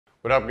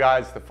What up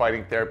guys, the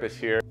Fighting Therapist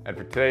here. And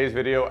for today's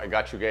video, I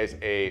got you guys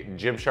a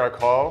Gymshark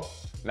haul.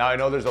 Now I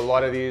know there's a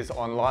lot of these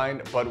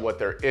online, but what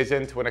there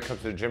isn't when it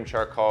comes to the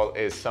Gymshark haul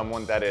is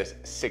someone that is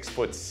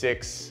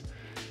 6'6",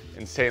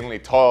 insanely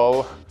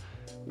tall,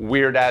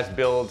 weird ass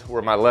build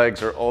where my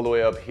legs are all the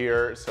way up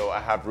here. So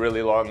I have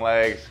really long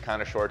legs,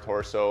 kind of short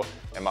torso,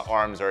 and my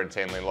arms are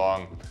insanely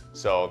long.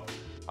 So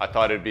I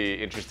thought it'd be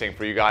interesting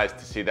for you guys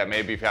to see that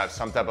maybe if you have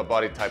some type of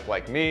body type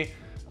like me,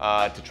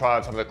 to try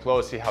on some of the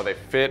clothes, see how they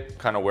fit,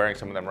 kind of wearing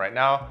some of them right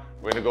now.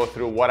 We're gonna go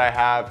through what I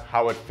have,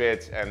 how it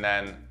fits, and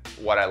then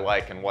what I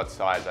like and what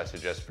size I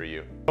suggest for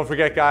you. Don't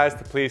forget guys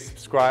to please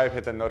subscribe,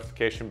 hit the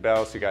notification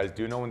bell so you guys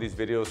do know when these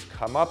videos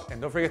come up.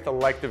 And don't forget to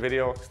like the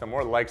video, because the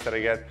more likes that I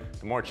get,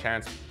 the more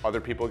chance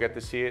other people get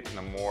to see it, and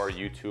the more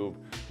YouTube,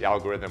 the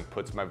algorithm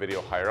puts my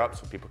video higher up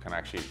so people can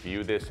actually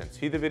view this and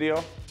see the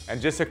video.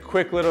 And just a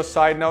quick little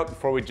side note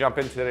before we jump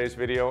into today's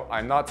video,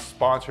 I'm not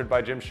sponsored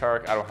by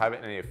Gymshark. I don't have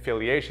any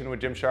affiliation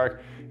with Gymshark.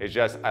 It's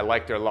just, I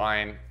like their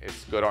line,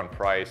 it's good on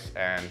price,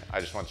 and I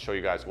just want to show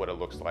you guys what it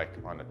looks like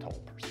on a tall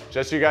person.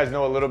 Just so you guys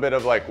know a little bit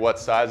of like what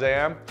size I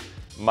am,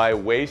 my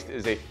waist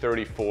is a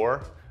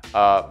 34.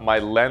 My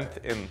length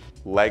in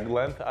leg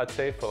length, I'd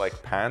say for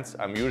like pants,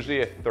 I'm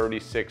usually a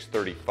 36,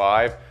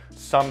 35.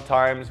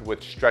 Sometimes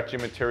with stretchy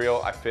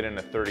material, I fit in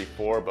a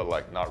 34, but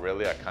like not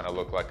really. I kind of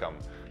look like I'm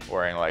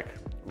wearing like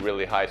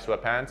really high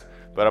sweatpants,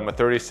 but I'm a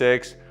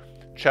 36.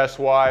 Chest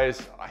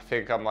wise, I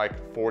think I'm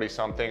like 40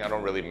 something. I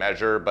don't really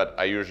measure, but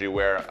I usually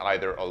wear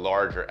either a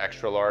large or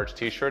extra large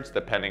t-shirts,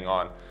 depending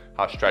on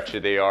how stretchy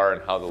they are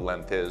and how the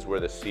length is,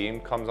 where the seam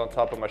comes on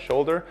top of my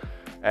shoulder.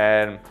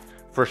 And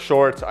for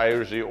shorts, I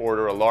usually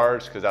order a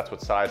large because that's what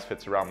size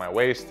fits around my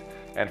waist.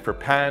 And for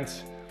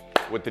pants,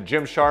 with the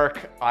Gymshark,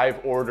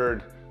 I've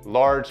ordered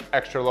large,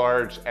 extra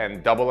large,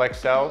 and double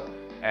XL.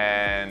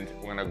 And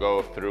we're gonna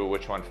go through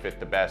which one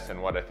fit the best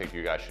and what I think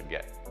you guys should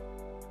get.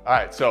 All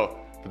right, so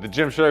for the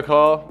Gymshark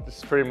haul, this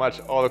is pretty much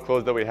all the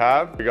clothes that we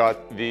have. We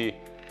got the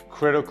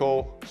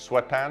Critical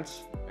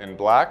sweatpants in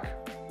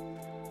black,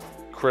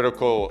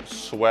 Critical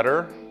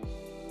sweater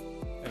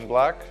in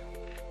black,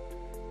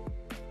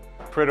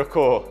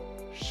 Critical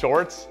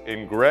shorts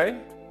in gray,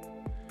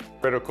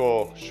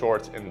 Critical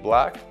shorts in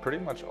black, pretty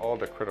much all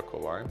the Critical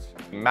lines.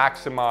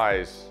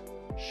 Maximize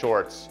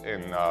shorts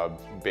in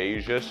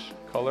beige-ish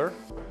color.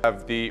 I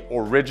have the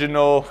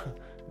original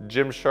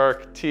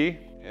Gymshark tee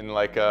in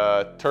like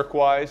a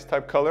turquoise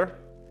type color.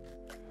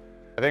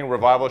 I think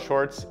Revival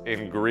shorts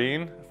in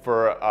green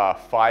for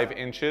 5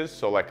 inches,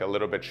 so like a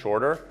little bit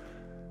shorter,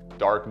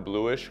 dark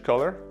bluish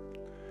color.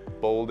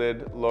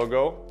 Bolded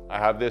logo. I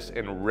have this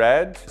in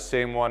red,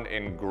 same one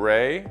in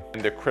gray,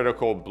 and the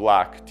Critical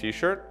black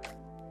t-shirt.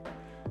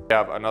 I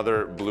have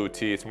another blue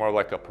tee, it's more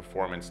like a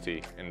performance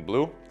tee in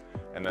blue.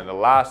 And then the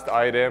last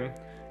item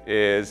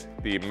is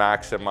the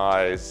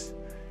Maximize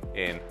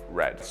in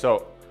red.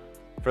 So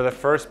for the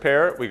first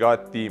pair, we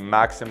got the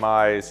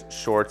Maximize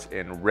shorts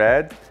in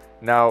red.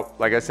 Now,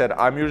 like I said,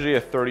 I'm usually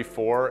a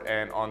 34,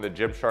 and on the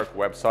Gymshark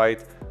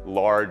website,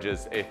 large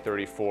is a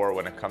 34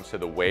 when it comes to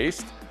the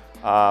waist.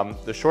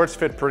 The shorts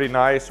fit pretty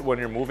nice when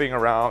you're moving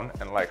around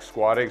and like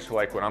squatting. So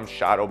like when I'm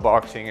shadow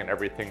boxing and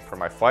everything for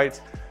my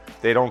fights,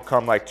 they don't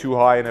come like too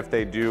high, and if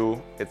they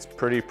do, it's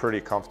pretty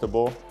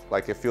comfortable.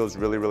 Like it feels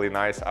really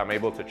nice. I'm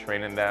able to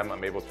train in them.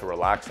 I'm able to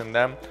relax in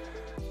them.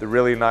 They're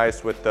really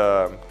nice with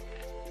the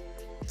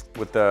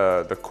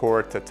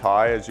cord to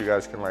tie, as you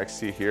guys can like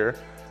see here.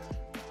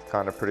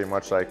 Kind of pretty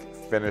much like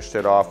finished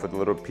it off with a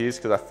little piece,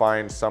 because I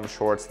find some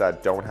shorts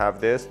that don't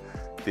have this,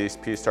 these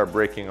pieces start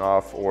breaking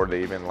off, or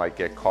they even like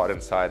get caught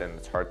inside and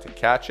it's hard to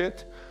catch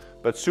it.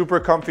 But super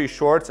comfy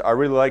shorts, I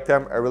really like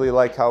them. I really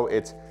like how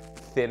it's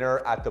thinner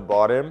at the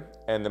bottom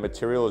and the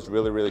material is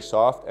really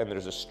soft, and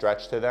there's a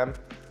stretch to them.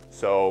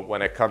 So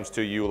when it comes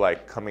to you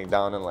like coming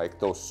down in like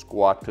those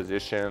squat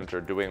positions or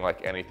doing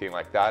like anything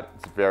like that,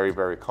 it's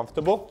very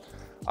comfortable.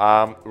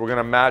 We're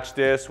gonna match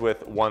this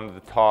with one of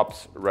the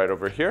tops right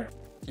over here.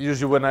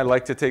 Usually when I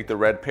like to take the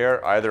red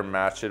pair, I either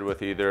match it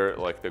with either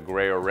like the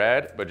gray or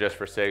red, but just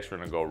for sakes, we're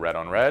gonna go red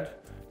on red,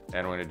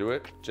 and we're gonna do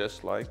it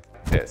just like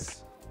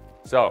this.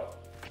 So,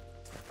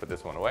 put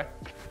this one away.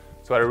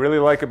 So what I really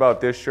like about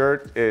this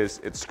shirt is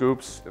it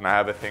scoops, and I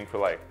have a thing for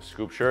like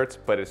scoop shirts,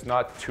 but it's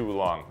not too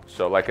long.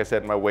 So like I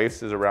said, my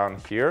waist is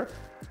around here,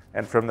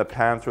 and from the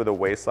pants where the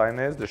waistline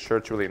is, the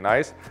shirt's really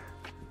nice.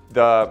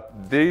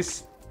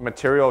 These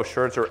material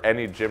shirts, or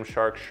any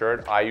Gymshark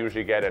shirt, I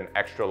usually get an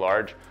extra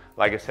large.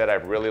 Like I said, I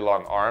have really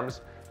long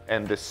arms,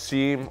 and the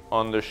seam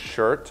on the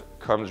shirt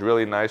comes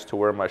really nice to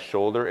where my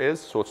shoulder is.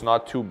 So it's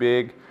not too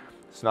big.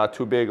 It's not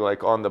too big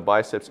like on the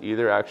biceps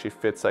either. It actually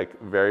fits like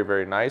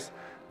very nice.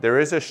 There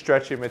is a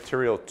stretchy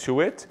material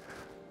to it.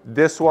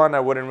 This one I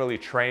wouldn't really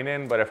train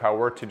in, but if I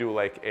were to do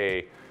like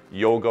a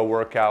yoga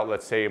workout,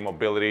 let's say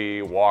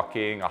mobility,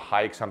 walking, a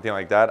hike, something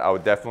like that, I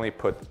would definitely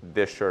put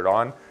this shirt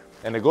on.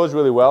 And it goes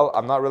really well.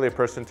 I'm not really a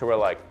person to wear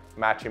like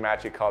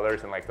matchy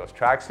colors and like those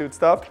tracksuit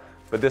stuff,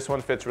 but this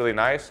one fits really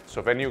nice. So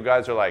if any of you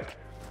guys are like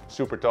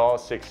super tall,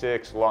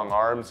 6'6", long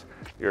arms,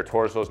 your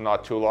torso's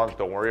not too long,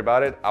 don't worry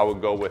about it. I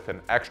would go with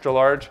an extra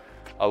large.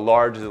 A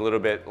large is a little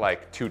bit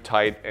like too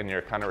tight and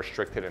you're kind of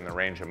restricted in the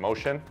range of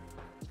motion.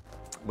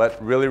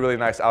 But really, really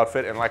nice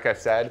outfit. And like I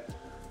said,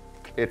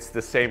 it's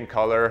the same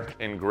color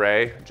in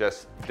gray,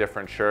 just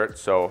different shirt.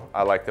 So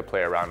I like to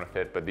play around with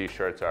it, but these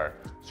shirts are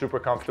super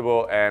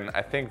comfortable and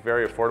I think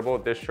very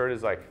affordable. This shirt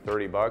is like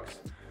 30 bucks.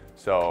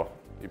 So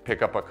you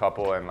pick up a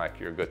couple and like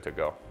you're good to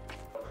go.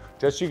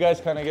 Just so you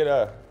guys kind of get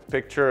a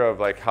picture of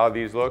like how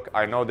these look.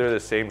 I know they're the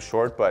same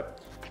short, but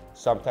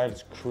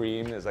sometimes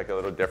cream is like a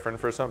little different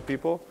for some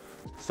people.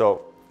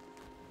 So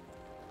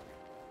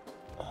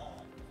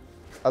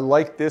I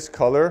like this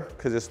color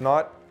because it's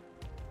not,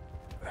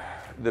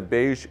 the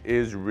beige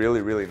is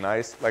really, really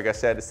nice. Like I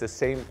said, it's the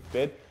same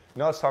fit. You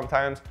know,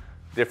 sometimes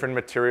different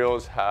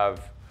materials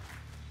have,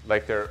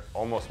 like they're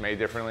almost made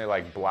differently,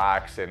 like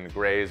blacks and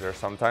grays, or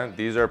sometimes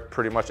these are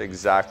pretty much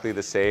exactly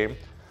the same.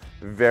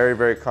 Very,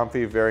 very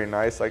comfy, very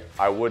nice. Like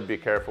I would be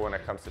careful when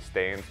it comes to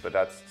stains, but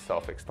that's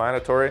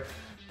self-explanatory.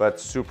 But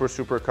super,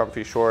 super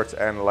comfy shorts.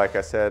 And like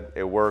I said,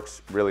 it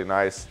works really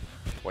nice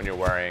when you're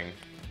wearing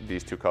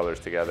these two colors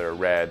together,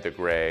 red, the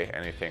gray,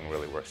 anything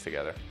really works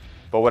together.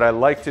 But what I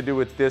like to do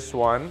with this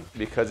one,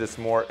 because it's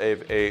more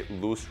of a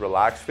loose,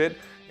 relaxed fit,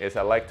 is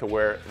I like to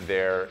wear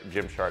their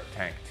Gymshark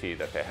tank tee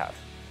that they have,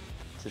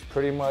 which is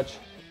pretty much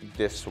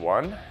this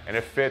one. And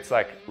it fits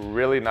like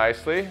really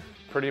nicely,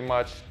 pretty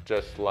much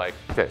just like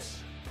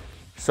this.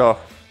 So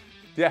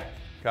yeah,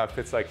 kind of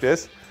fits like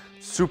this.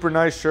 Super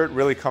nice shirt,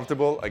 really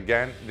comfortable.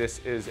 Again, this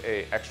is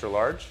a extra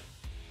large,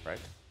 right?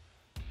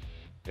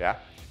 Yeah,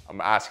 I'm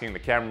asking the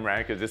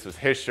cameraman because this was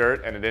his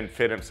shirt and it didn't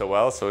fit him so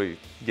well, so he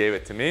gave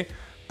it to me.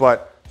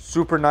 But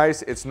super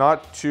nice. It's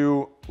not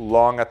too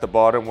long at the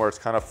bottom where it's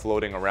kind of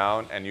floating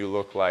around and you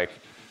look like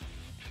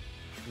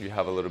you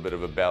have a little bit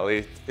of a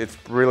belly. It's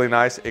really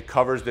nice. It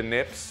covers the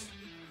nips,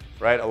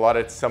 right? A lot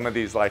of some of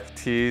these like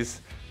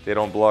tees, they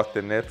don't block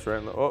the nips,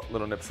 right? Oh,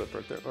 little nip slip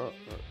right there. Oh,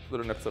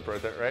 little nip slip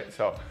right there, right?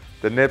 So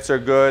the nips are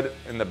good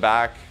in the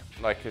back,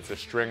 like it's a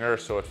stringer,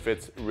 so it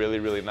fits really,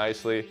 really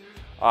nicely.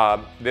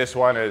 This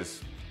one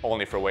is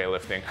only for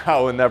weightlifting. I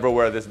will never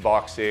wear this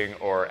boxing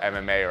or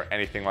MMA or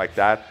anything like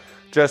that.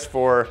 Just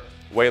for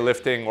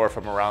weightlifting, or if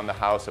I'm around the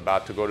house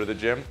about to go to the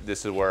gym,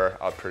 this is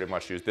where I'll pretty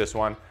much use this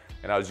one.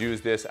 And I'll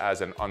use this as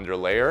an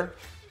underlayer.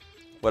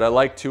 What I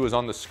like too is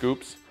on the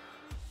scoops.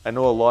 I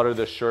know a lot of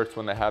the shirts,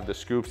 when they have the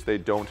scoops, they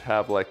don't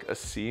have like a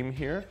seam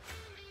here,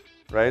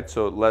 right?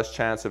 So less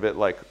chance of it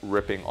like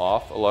ripping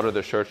off. A lot of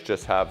the shirts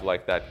just have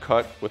like that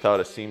cut without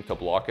a seam to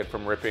block it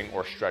from ripping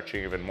or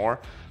stretching even more.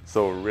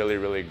 So really,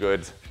 really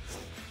good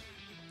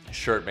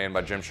shirt made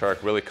by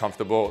Gymshark, really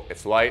comfortable.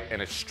 It's light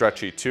and it's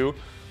stretchy too,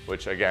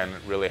 which again,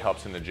 really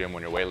helps in the gym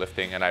when you're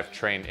weightlifting. And I've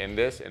trained in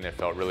this and it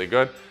felt really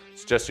good.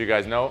 So just so you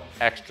guys know,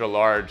 extra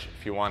large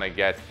if you wanna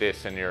get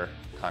this and you're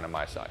kind of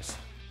my size.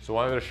 So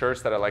one of the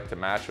shirts that I like to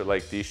match with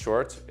like these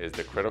shorts is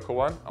the Critical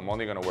one. I'm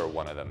only gonna wear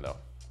one of them though.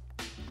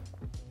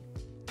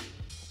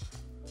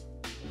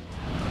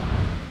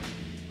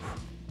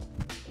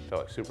 Feel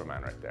like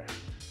Superman right there.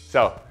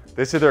 So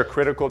this is their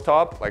Critical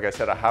top. Like I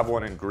said, I have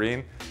one in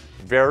green.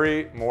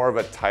 Very more of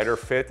a tighter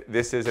fit.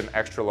 This is an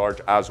extra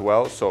large as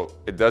well, so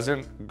it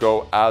doesn't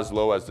go as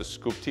low as the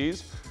scoop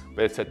tees,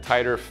 but it's a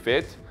tighter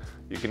fit.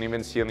 You can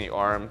even see on the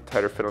arm,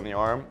 tighter fit on the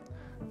arm.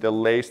 The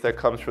lace that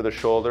comes for the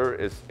shoulder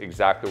is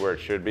exactly where it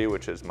should be,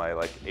 which is my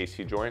like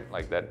AC joint,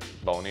 like that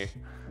bony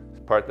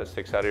part that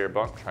sticks out of your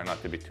bunk. Try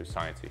not to be too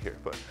sciencey here,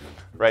 but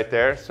right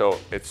there. So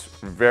it's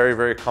very,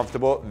 very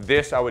comfortable.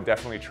 This I would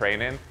definitely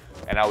train in,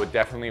 and I would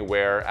definitely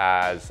wear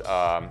as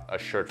a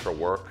shirt for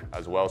work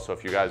as well. So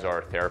if you guys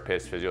are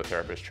therapists,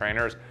 physiotherapists,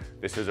 trainers,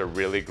 this is a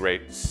really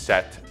great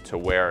set to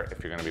wear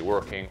if you're gonna be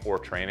working or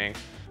training.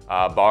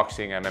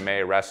 Boxing,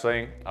 MMA,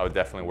 wrestling, I would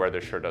definitely wear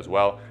this shirt as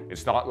well.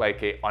 It's not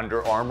like a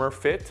Under Armour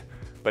fit,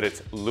 but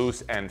it's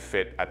loose and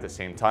fit at the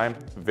same time.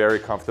 Very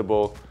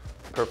comfortable,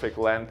 perfect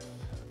length.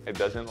 It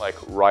doesn't like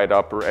ride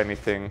up or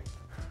anything.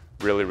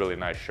 Really, really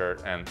nice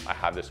shirt. And I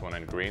have this one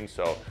in green.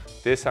 So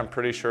this I'm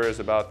pretty sure is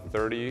about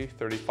 30,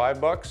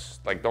 35 bucks.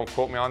 Like don't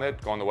quote me on it.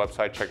 Go on the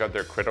website, check out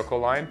their Critical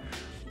line.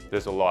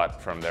 There's a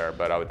lot from there,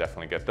 but I would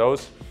definitely get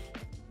those.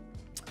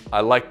 I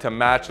like to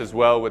match as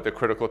well with the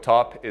Critical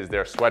top is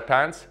their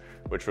sweatpants,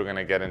 which we're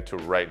gonna get into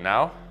right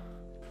now.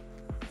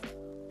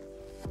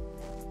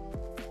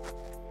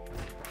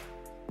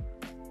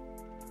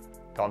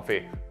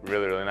 Comfy,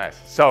 really, really nice.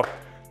 So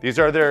these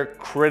are their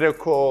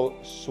Critical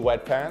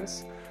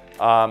sweatpants.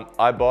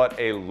 I bought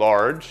a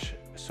large.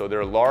 So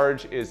their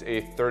large is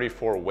a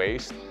 34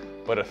 waist,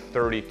 but a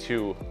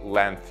 32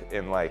 length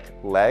in like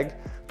leg.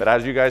 But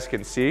as you guys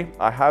can see,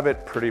 I have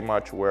it pretty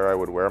much where I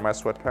would wear my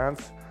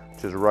sweatpants,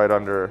 which is right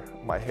under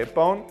my hip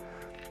bone.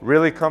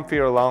 Really comfy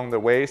along the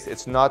waist.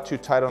 It's not too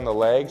tight on the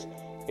legs.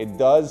 It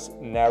does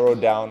narrow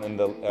down in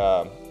the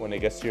when it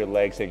gets to your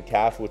legs and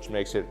calf, which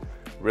makes it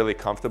really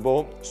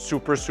comfortable.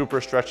 Super, super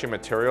stretchy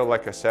material.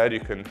 Like I said, you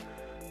can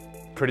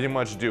pretty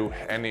much do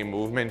any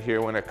movement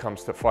here when it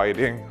comes to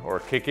fighting or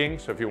kicking.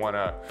 So if you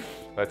wanna,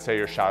 let's say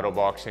you're shadow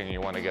boxing and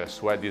you wanna get a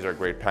sweat, these are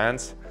great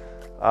pants.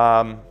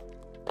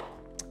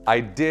 I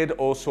did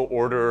also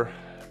order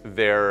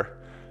their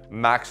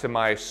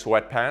maximized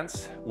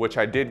sweatpants, which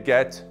I did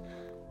get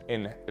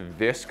in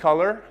this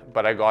color,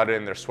 but I got it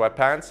in their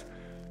sweatpants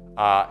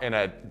in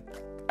a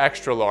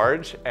extra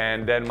large.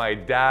 And then my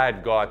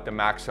dad got the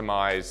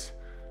maximized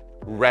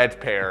red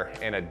pair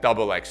in a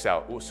double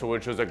XL, so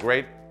which was a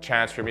great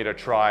chance for me to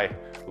try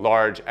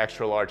large,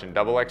 extra large, and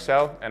double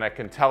XL. And I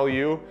can tell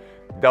you,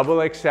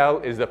 double XL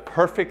is the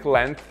perfect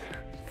length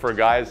for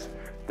guys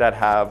that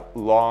have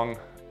long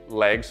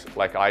legs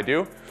like I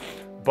do,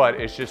 but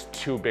it's just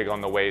too big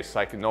on the waist.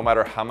 Like no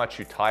matter how much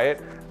you tie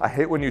it, I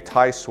hate when you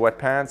tie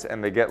sweatpants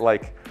and they get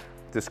like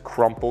this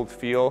crumpled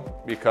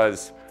feel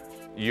because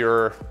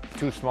you're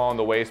too small on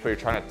the waist, but you're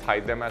trying to tie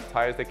them as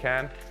tight as they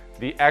can.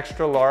 The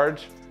extra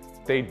large,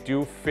 they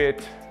do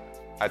fit,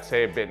 I'd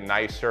say, a bit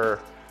nicer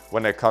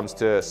when it comes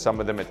to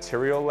some of the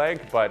material leg,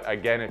 but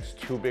again, it's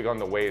too big on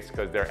the waist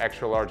because their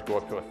extra large go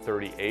up to a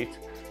 38.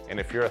 And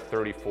if you're a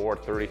 34,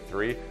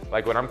 33,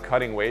 like when I'm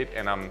cutting weight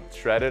and I'm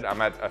shredded, I'm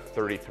at a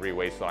 33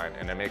 waistline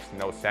and it makes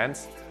no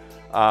sense.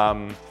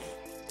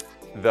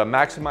 The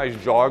maximized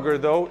jogger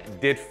though,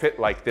 did fit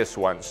like this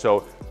one.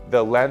 So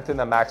the length in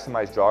the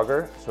maximized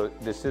jogger, so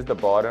this is the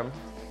bottom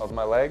of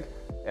my leg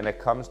and it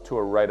comes to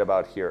a right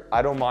about here.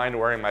 I don't mind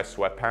wearing my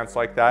sweatpants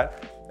like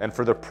that. And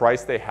for the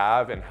price they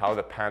have and how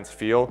the pants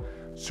feel,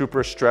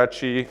 super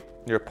stretchy,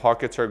 your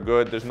pockets are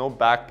good. There's no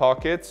back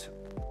pockets,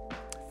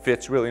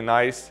 fits really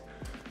nice.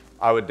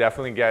 I would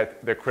definitely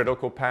get the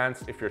critical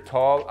pants if you're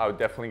tall. I would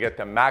definitely get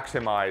the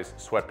maximized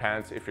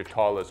sweatpants if you're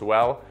tall as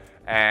well.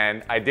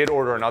 And I did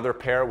order another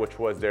pair, which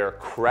was their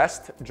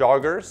Crest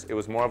joggers. It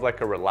was more of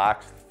like a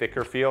relaxed,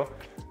 thicker feel.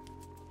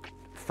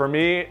 For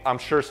me, I'm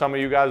sure some of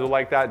you guys will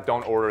like that.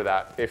 Don't order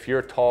that. If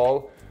you're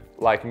tall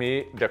like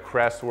me, the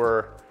Crest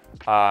were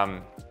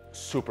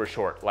super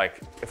short.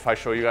 Like if I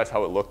show you guys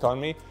how it looked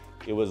on me,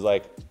 it was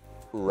like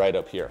right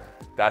up here.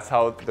 That's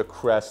how the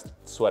Crest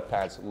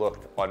sweatpants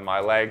looked on my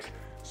legs.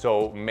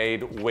 So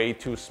made way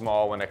too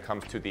small when it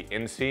comes to the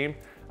inseam.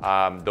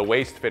 The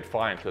waist fit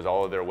fine because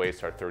all of their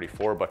waists are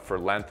 34, but for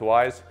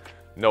lengthwise,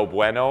 no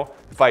bueno.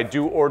 If I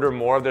do order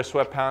more of their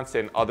sweatpants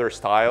in other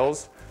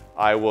styles,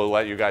 I will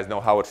let you guys know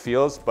how it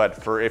feels. But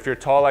for if you're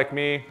tall like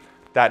me,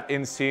 that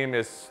inseam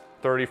is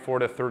 34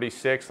 to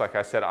 36. Like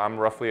I said, I'm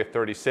roughly a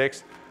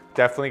 36.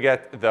 Definitely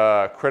get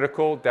the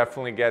critical,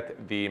 definitely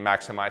get the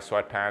maximized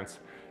sweatpants.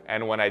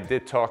 And when I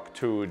did talk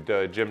to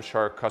the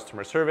Gymshark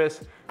customer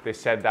service, they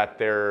said that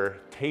their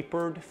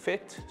tapered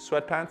fit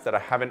sweatpants that I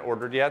haven't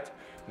ordered yet,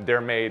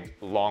 they're made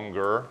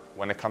longer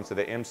when it comes to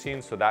the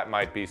inseam. So that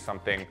might be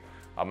something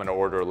I'm gonna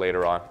order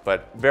later on.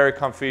 But very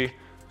comfy,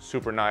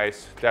 super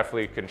nice.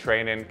 Definitely can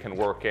train in, can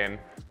work in,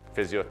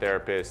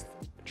 physiotherapist,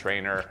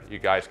 trainer. You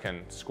guys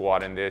can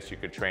squat in this. You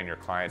could train your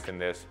clients in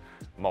this.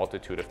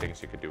 Multitude of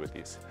things you could do with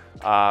these.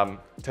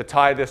 To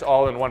tie this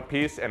all in one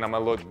piece, and I'm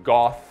gonna look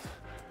goth,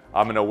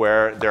 I'm gonna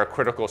wear their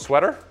critical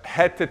sweater,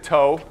 head to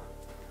toe,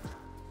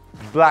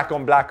 black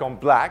on black on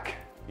black.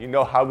 You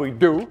know how we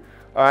do.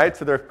 All right,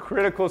 so their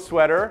critical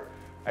sweater.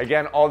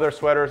 Again, all their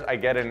sweaters, I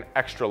get an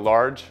extra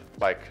large.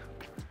 Like,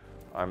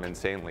 I'm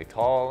insanely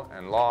tall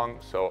and long,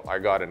 so I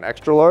got an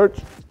extra large,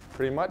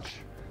 pretty much.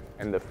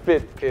 And the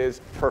fit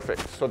is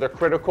perfect. So their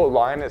critical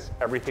line is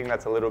everything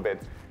that's a little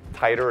bit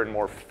tighter and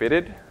more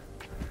fitted.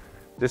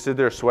 This is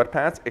their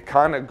sweatpants. It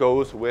kind of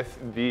goes with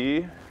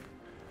the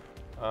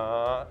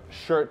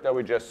shirt that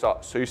we just saw.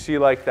 So you see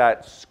like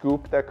that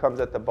scoop that comes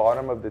at the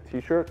bottom of the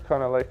t-shirt,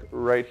 kind of like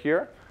right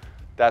here.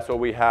 That's what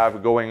we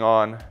have going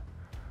on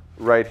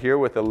right here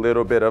with a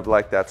little bit of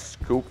like that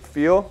scoop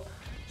feel.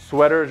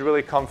 Sweater is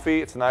really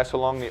comfy. It's nice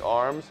along the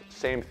arms.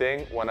 Same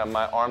thing when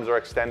my arms are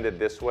extended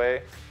this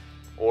way,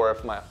 or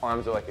if my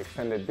arms are like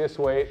extended this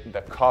way,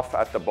 the cuff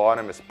at the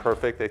bottom is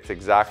perfect. It's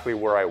exactly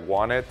where I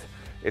want it.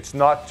 It's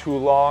not too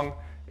long.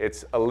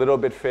 It's a little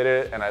bit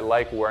fitted, and I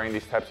like wearing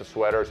these types of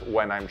sweaters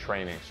when I'm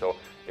training. So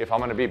if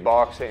I'm gonna be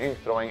boxing,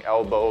 throwing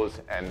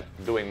elbows and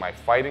doing my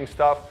fighting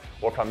stuff,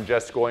 or if I'm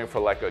just going for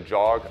like a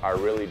jog, I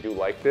really do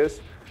like this.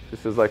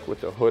 This is like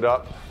with the hood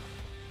up,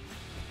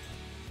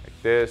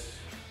 like this,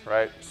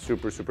 right?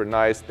 Super, super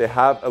nice. They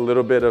have a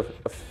little bit of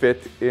a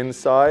fit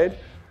inside,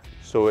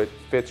 so it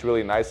fits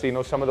really nicely. You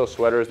know, some of those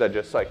sweaters that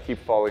just like keep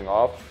falling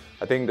off,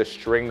 I think the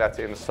string that's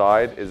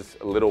inside is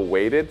a little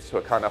weighted, so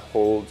it kind of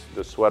holds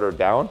the sweater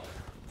down.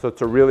 So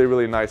it's a really,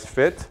 really nice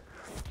fit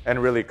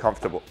and really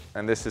comfortable.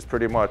 And this is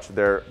pretty much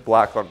their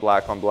black on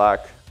black on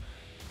black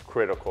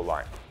critical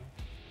line.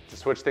 To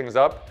switch things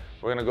up,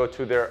 we're gonna go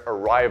to their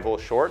Arrival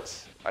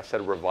shorts. I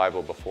said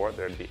Revival before,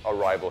 they're the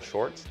Arrival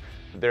shorts.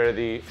 They're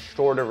the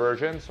shorter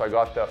version, so I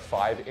got the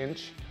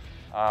 5-inch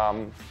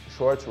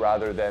shorts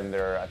rather than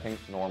their, I think,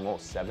 normal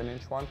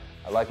 7-inch one.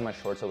 I like my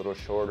shorts a little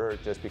shorter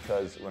just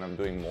because when I'm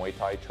doing Muay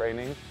Thai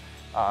training,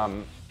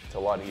 it's a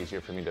lot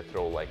easier for me to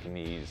throw like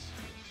knees.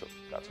 So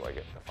that's why I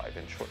get the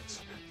 5-inch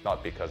shorts. It's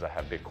not because I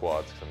have big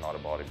quads, because I'm not a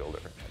bodybuilder.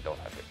 I don't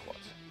have big quads.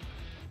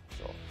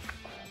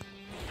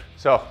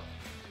 So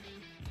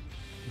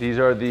these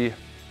are the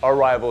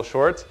Arrival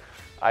shorts.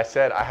 I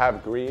said I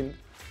have green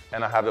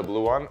and I have the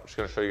blue one. I'm just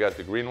gonna show you guys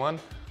the green one.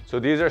 So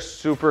these are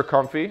super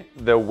comfy.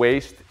 The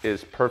waist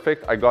is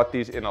perfect. I got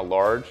these in a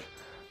large.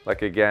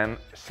 Like again,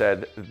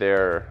 said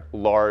their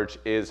large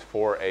is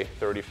for a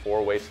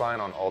 34 waistline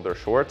on all their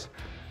shorts.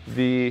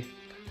 The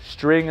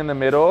string in the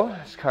middle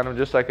is kind of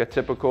just like a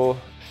typical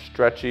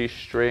stretchy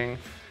string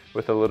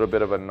with a little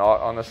bit of a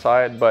knot on the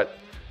side, but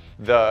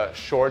the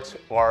shorts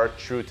are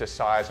true to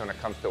size when it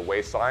comes to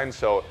waistline,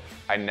 so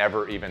I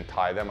never even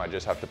tie them. I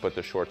just have to put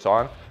the shorts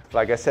on.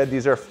 Like I said,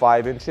 these are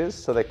 5 inches,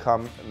 so they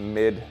come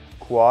mid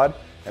quad,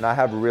 and I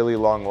have really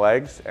long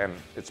legs, and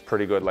it's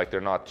pretty good. Like,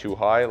 they're not too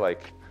high,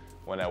 like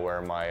when I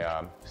wear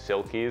my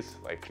silkies,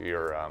 like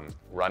your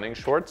running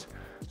shorts.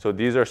 So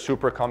these are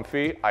super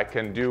comfy. I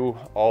can do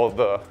all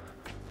the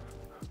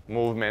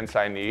movements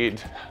I need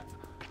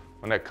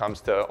when it comes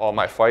to all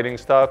my fighting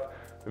stuff.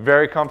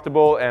 Very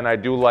comfortable, and I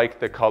do like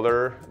the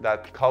colors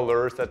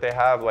that they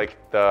have, like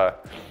the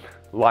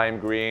lime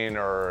green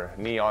or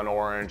neon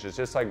orange. It's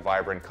just like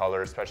vibrant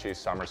colors, especially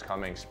summer's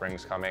coming,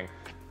 spring's coming.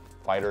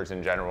 Fighters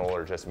in general,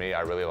 or just me,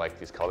 I really like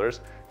these colors,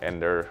 and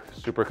they're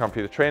super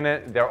comfy to train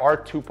in. There are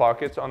 2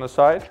 pockets on the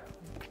side.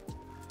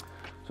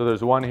 So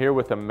there's one here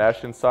with a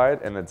mesh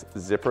inside, and it's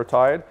zipper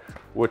tied,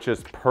 which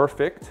is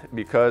perfect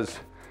because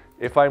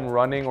if I'm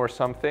running or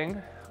something,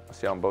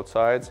 see on both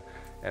sides,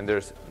 and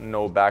there's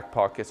no back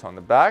pockets on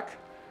the back.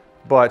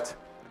 But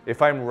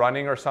if I'm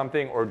running or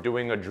something, or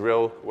doing a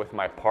drill with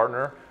my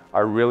partner, I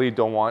really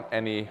don't want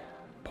any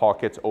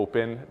pockets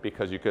open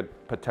because you could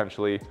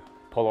potentially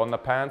pull on the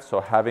pants. So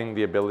having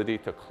the ability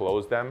to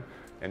close them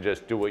and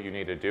just do what you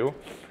need to do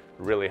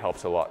really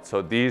helps a lot.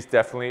 So these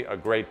definitely a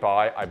great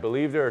buy. I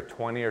believe they're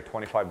 20 or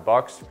 25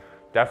 bucks.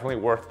 Definitely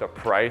worth the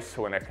price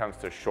when it comes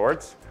to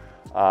shorts.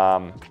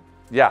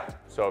 Yeah,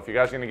 so if you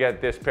guys are gonna get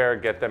this pair,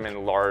 get them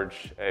in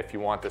large. If you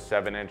want the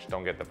 7-inch,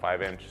 don't get the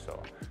 5-inch. So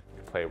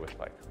you play with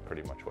like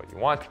pretty much what you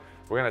want.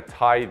 We're gonna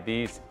tie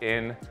these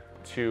in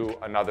to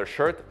another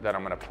shirt that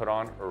I'm gonna put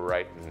on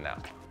right now.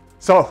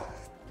 So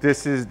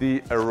this is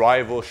the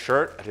Arrival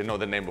shirt. I didn't know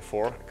the name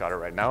before, I got it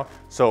right now.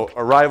 So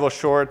Arrival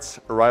shorts,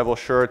 Arrival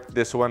shirt.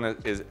 This one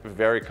is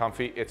very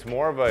comfy. It's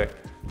more of a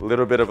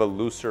little bit of a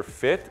looser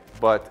fit,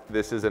 but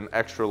this is an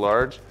extra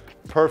large.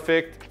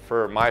 Perfect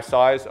for my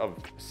size of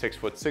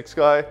 6'6"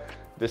 guy.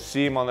 The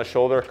seam on the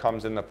shoulder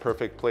comes in the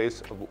perfect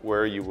place of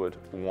where you would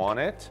want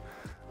it.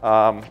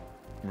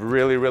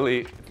 Really,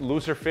 really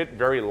looser fit,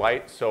 very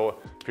light. So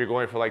if you're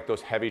going for like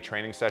those heavy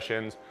training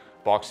sessions,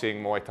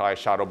 boxing, Muay Thai,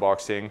 shadow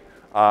boxing,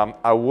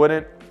 I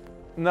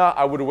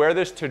would wear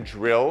this to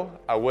drill.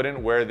 I wouldn't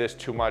wear this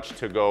too much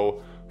to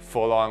go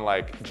full on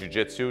like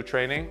jiu-jitsu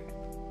training.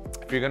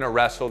 If you're gonna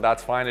wrestle,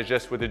 that's fine. It's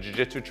just with the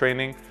jiu-jitsu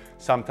training,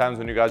 sometimes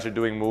when you guys are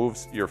doing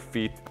moves, your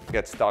feet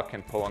get stuck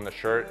and pull on the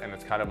shirt, and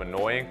it's kind of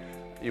annoying.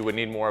 You would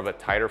need more of a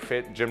tighter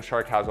fit.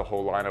 Gymshark has a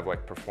whole line of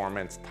like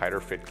performance, tighter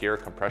fit gear,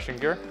 compression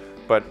gear.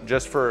 But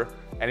just for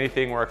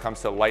anything where it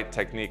comes to light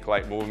technique,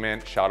 light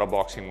movement, shadow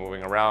boxing,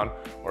 moving around,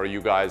 or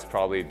you guys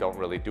probably don't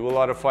really do a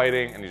lot of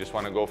fighting and you just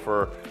want to go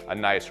for a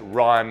nice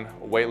run,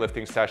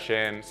 weightlifting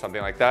session,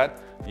 something like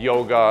that,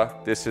 yoga,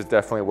 this is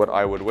definitely what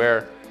I would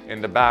wear.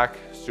 In the back,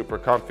 super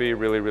comfy,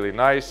 really, really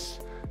nice,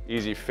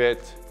 easy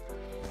fit.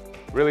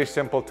 Really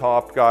simple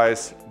top,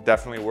 guys,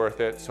 definitely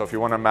worth it. So if you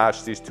want to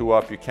match these 2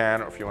 up, you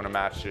can, or if you want to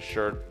match this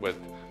shirt with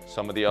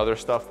some of the other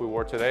stuff we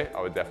wore today,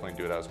 I would definitely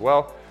do that as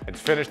well. And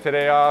to finish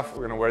today off,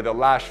 we're gonna wear the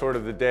last short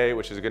of the day,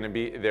 which is gonna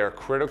be their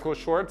critical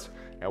shorts,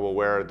 and we'll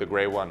wear the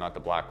gray one, not the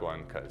black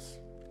one, because,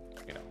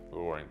 you know, we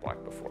were wearing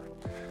black before.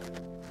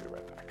 Be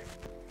right back.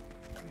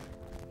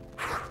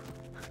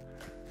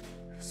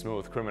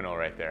 Smooth criminal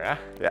right there, huh?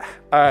 Yeah.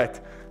 All right,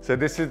 so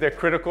this is their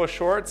critical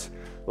shorts.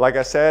 Like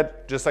I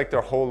said, just like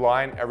their whole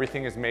line,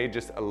 everything is made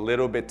just a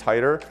little bit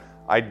tighter.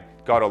 I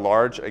got a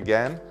large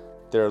again.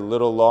 They're a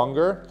little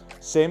longer.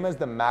 Same as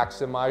the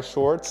Maximize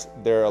shorts.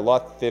 They're a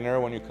lot thinner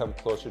when you come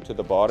closer to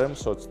the bottom.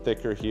 So it's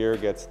thicker here,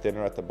 gets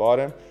thinner at the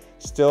bottom.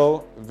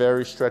 Still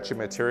very stretchy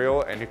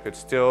material, and you could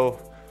still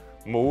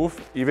move.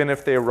 Even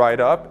if they ride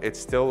up, it's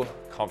still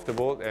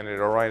comfortable, and it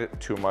don't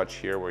ride too much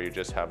here where you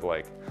just have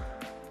like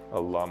a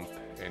lump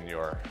in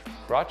your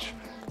crotch.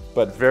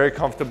 But very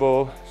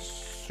comfortable,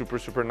 super,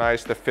 super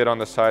nice. The fit on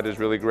the side is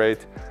really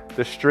great.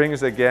 The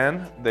strings,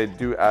 again, they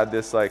do add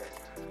this like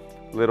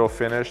little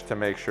finish to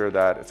make sure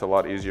that it's a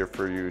lot easier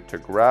for you to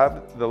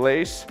grab the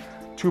lace.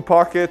 2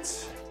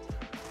 pockets,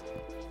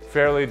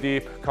 fairly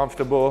deep,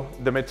 comfortable.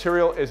 The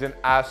material isn't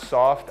as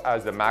soft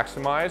as the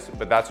Maximize,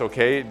 but that's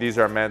okay. These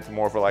are meant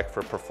more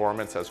for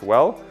performance as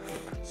well.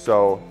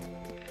 So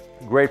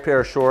great pair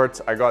of shorts.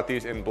 I got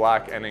these in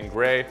black and in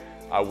gray.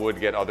 I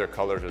would get other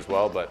colors as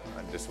well, but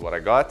this is what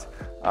I got.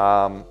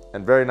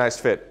 And very nice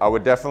fit. I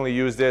would definitely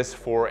use this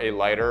for a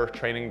lighter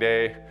training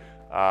day.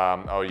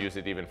 I'll use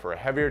it even for a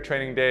heavier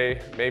training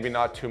day. Maybe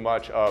not too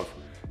much of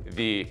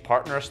the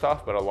partner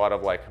stuff, but a lot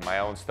of like my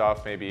own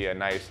stuff. Maybe a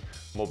nice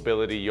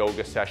mobility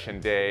yoga session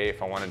day.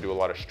 If I want to do a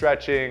lot of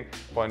stretching,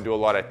 if I want to do a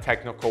lot of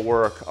technical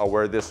work, I'll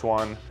wear this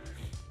one.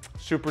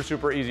 Super,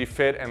 super easy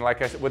fit. And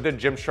like I said, with the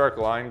Gymshark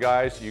line,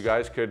 guys, you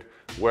guys could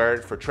wear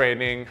it for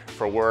training,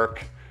 for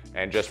work.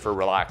 and just for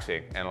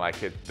relaxing. And like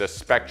the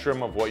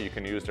spectrum of what you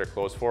can use their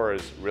clothes for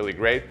is really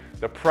great.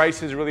 The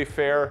price is really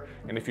fair,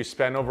 and if you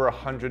spend over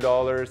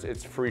 $100,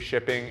 it's free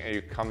shipping and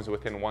it comes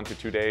within 1 to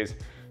 2 days.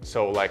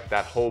 So like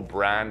that whole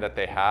brand that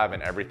they have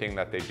and everything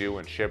that they do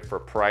and ship for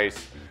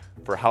price,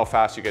 for how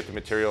fast you get the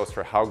materials,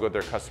 for how good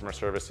their customer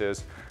service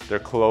is. Their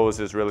clothes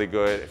is really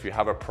good. If you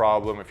have a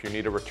problem, if you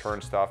need to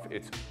return stuff,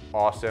 it's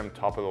awesome,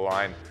 top of the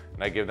line.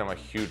 And I give them a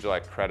huge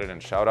like credit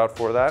and shout out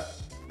for that.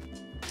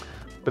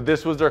 But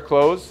this was their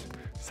clothes.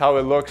 This is how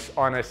it looks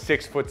on a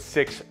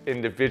 6'6"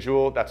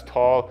 individual that's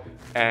tall,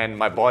 and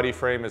my body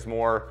frame is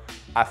more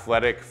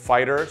athletic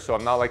fighter. So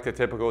I'm not like the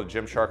typical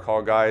Gymshark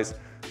haul guys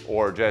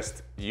or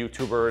just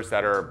YouTubers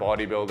that are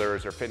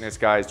bodybuilders or fitness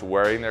guys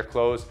wearing their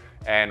clothes.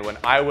 And when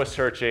I was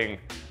searching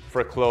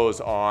for clothes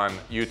on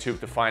YouTube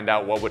to find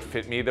out what would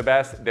fit me the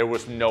best, there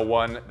was no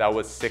one that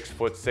was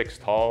 6'6"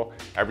 tall.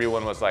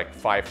 Everyone was like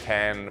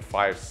 5'10",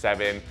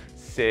 5'7",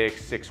 6',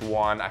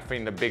 6'1". I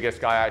think the biggest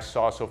guy I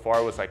saw so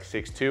far was like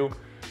 6'2".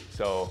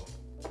 So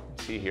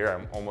see here,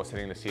 I'm almost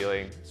hitting the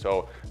ceiling.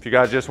 So if you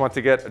guys just want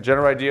to get a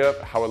general idea of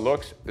how it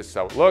looks, this is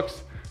how it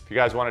looks. If you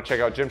guys want to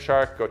check out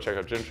Gymshark, go check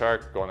out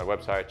Gymshark, go on their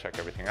website, check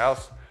everything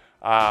else.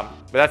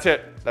 But that's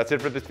it. That's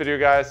it for this video,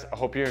 guys. I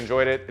hope you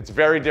enjoyed it. It's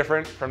very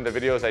different from the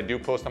videos I do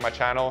post on my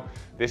channel.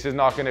 This is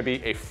not going to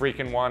be a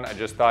freaking one. I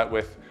just thought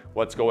with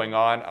what's going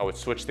on, I would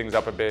switch things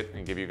up a bit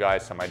and give you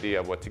guys some idea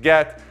of what to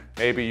get.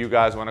 Maybe you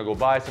guys want to go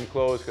buy some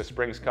clothes because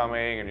spring's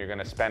coming and you're going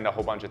to spend a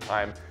whole bunch of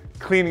time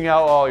cleaning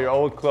out all your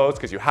old clothes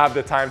because you have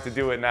the time to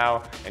do it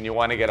now and you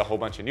want to get a whole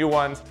bunch of new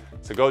ones.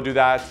 So go do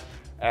that.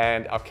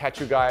 And I'll catch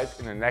you guys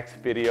in the next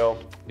video.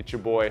 It's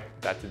your boy,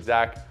 that's it,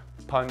 Zach.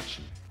 Punch,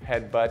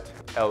 headbutt,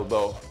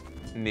 elbow,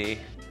 knee.